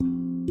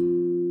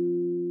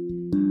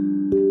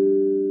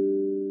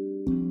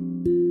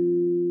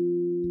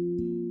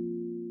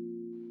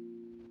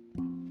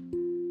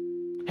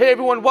Hey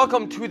everyone,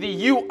 welcome to the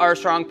You Are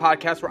Strong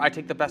podcast, where I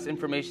take the best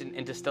information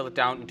and distill it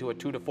down into a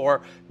 2 to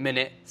 4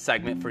 minute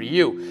segment for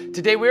you.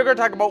 Today we are going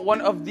to talk about one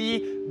of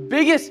the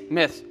biggest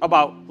myths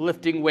about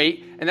lifting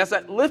weight, and that's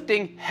that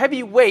lifting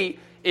heavy weight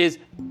is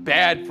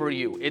bad for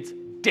you. It's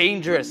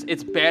dangerous.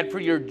 It's bad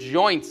for your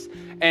joints.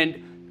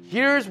 And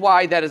here's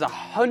why that is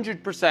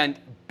 100%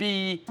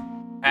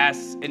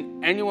 BS,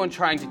 and anyone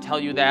trying to tell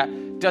you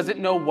that doesn't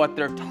know what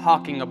they're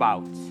talking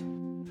about.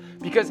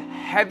 Because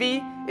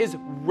heavy is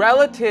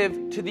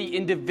relative to the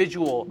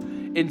individual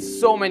in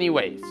so many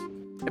ways.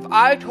 If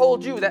I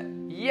told you that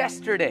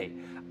yesterday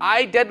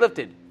I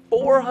deadlifted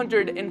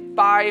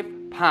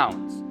 405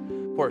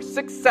 pounds for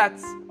 6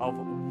 sets of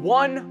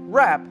 1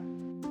 rep,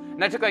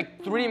 and I took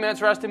like 3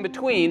 minutes rest in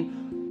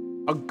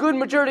between, a good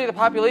majority of the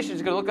population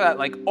is going to look at that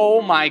like,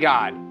 oh my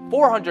God,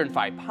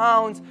 405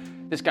 pounds,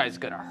 this guy's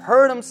going to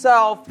hurt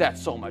himself, that's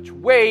so much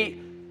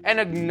weight. And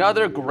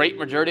another great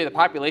majority of the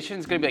population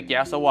is going to be like,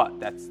 yeah, so what?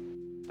 That's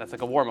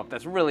like a warm-up.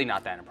 That's really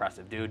not that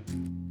impressive, dude.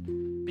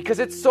 Because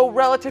it's so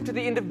relative to the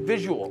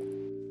individual.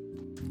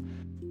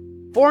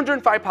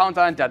 405 pounds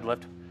on a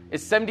deadlift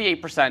is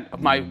 78% of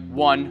my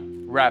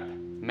 1 rep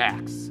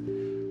max.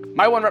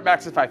 My 1 rep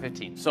max is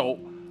 515. So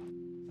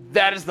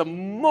that is the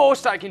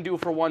most I can do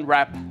for 1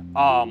 rep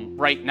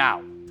right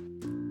now.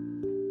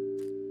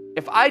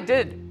 If I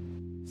did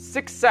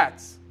 6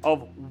 sets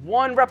of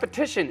 1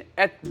 repetition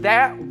at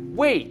that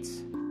weight,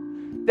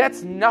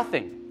 that's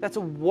nothing. That's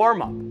a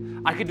warm-up.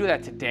 I could do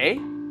that today.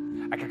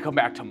 I could come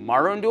back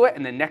tomorrow and do it,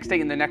 and the next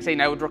day and the next day,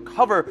 and I would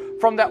recover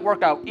from that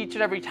workout each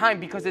and every time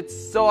because it's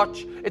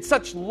such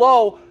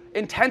low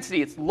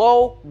intensity. It's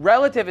low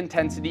relative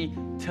intensity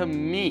to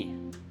me.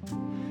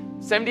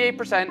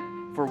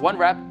 78% for 1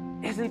 rep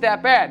isn't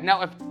that bad.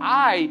 Now, if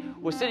I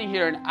was sitting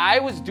here and I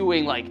was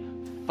doing like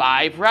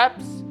 5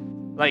 reps,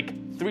 like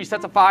 3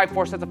 sets of 5,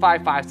 4 sets of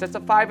 5, 5 sets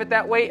of 5 at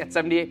that weight at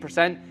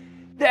 78%,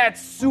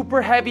 that's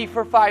super heavy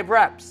for 5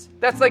 reps.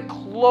 That's like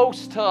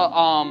close to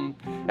all-out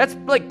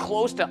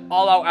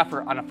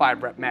effort on a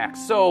 5 rep max.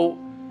 So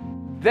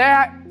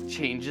that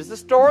changes the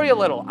story a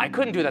little. I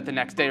couldn't do that the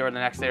next day or the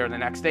next day or the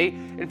next day.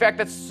 In fact,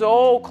 that's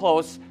so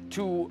close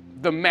to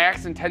the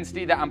max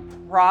intensity that I'm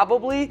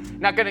probably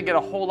not going to get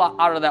a whole lot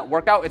out of that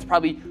workout. It's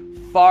probably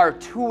far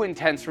too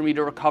intense for me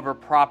to recover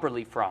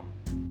properly from.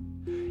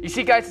 You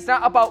see, guys, it's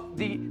not about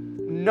the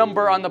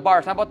number on the bar.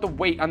 It's not about the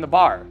weight on the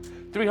bar.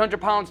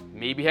 300 pounds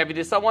may be heavy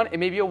to someone. It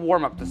may be a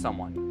warm-up to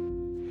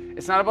someone.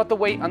 It's not about the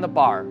weight on the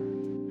bar.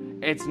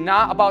 It's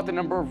not about the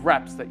number of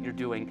reps that you're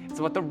doing. It's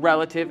about the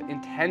relative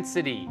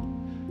intensity.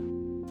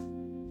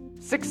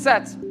 6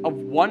 sets of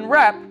 1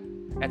 rep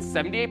at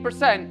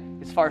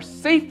 78% is far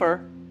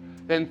safer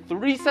than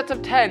 3 sets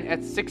of 10 at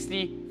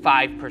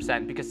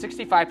 65%, because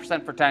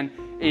 65% for 10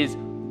 is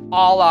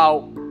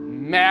all-out,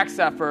 max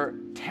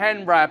effort,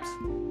 10 reps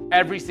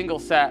every single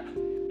set.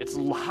 It's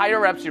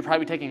higher reps, you're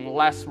probably taking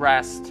less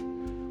rest.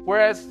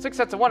 Whereas 6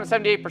 sets of 1 at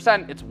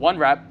 78%, it's 1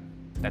 rep.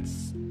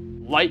 That's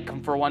light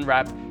for 1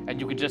 rep,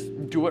 and you can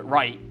just do it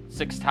right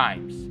 6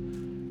 times.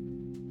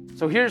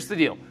 So here's the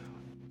deal.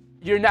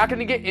 You're not going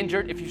to get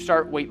injured if you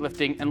start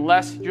weightlifting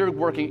unless you're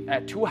working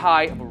at too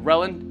high of a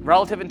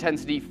relative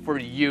intensity for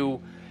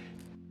you,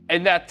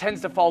 and that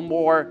tends to fall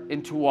more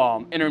into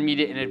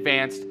intermediate and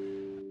advanced.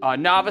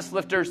 Novice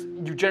lifters,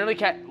 you generally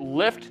can't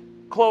lift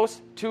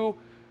close to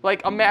like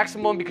a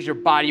maximum because your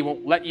body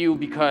won't let you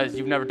because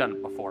you've never done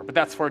it before. But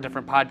that's for a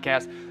different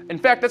podcast. In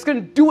fact, that's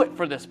going to do it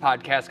for this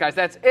podcast, guys.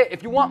 That's it.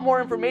 If you want more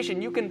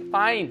information, you can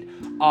find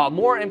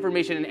more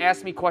information and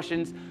ask me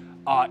questions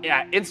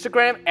at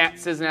Instagram at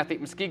Citizen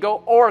Athlete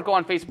Muskego, or go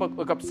on Facebook,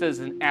 look up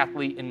Citizen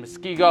Athlete in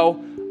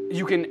Muskego.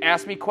 You can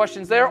ask me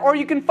questions there, or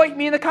you can fight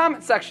me in the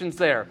comment sections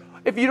there.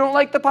 If you don't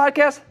like the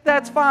podcast,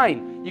 that's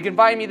fine. You can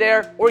find me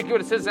there, or you can go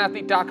to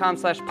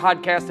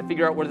citizenathlete.com/podcast to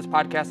figure out where this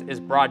podcast is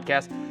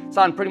broadcast. It's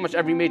on pretty much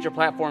every major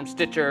platform,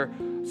 Stitcher,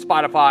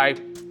 Spotify,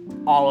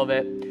 all of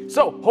it.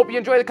 So, hope you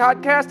enjoy the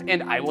podcast,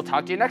 and I will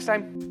talk to you next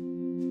time.